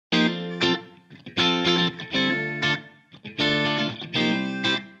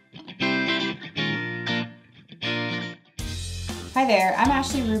Hi there, I'm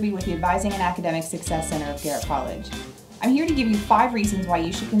Ashley Ruby with the Advising and Academic Success Center of Garrett College. I'm here to give you 5 reasons why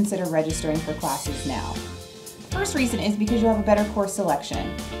you should consider registering for classes now. The first reason is because you'll have a better course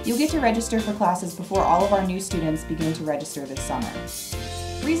selection. You'll get to register for classes before all of our new students begin to register this summer.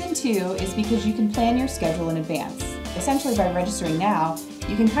 Reason 2 is because you can plan your schedule in advance. Essentially, by registering now,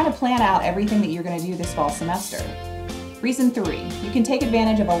 you can kind of plan out everything that you're going to do this fall semester. Reason 3, you can take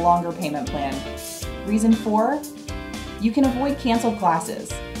advantage of a longer payment plan. Reason 4, you can avoid canceled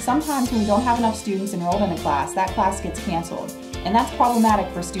classes. Sometimes when we don't have enough students enrolled in a class, that class gets canceled, and that's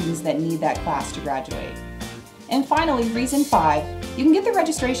problematic for students that need that class to graduate. And finally, reason 5, you can get the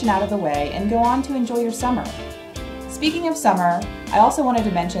registration out of the way and go on to enjoy your summer. Speaking of summer, I also wanted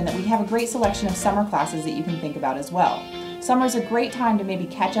to mention that we have a great selection of summer classes that you can think about as well. Summer is a great time to maybe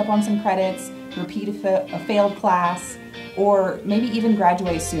catch up on some credits, repeat a failed class, or maybe even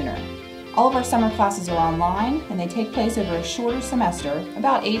graduate sooner. All of our summer classes are online, and they take place over a shorter semester,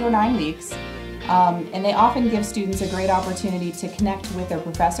 about 8 or 9 weeks, and they often give students a great opportunity to connect with their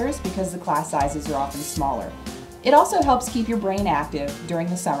professors because the class sizes are often smaller. It also helps keep your brain active during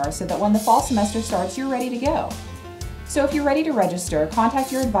the summer so that when the fall semester starts, you're ready to go. So if you're ready to register,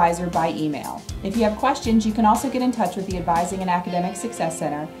 contact your advisor by email. If you have questions, you can also get in touch with the Advising and Academic Success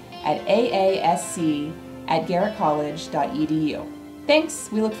Center at aasc@garrettcollege.edu. Thanks,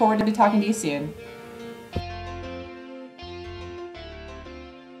 we look forward to talking to you soon.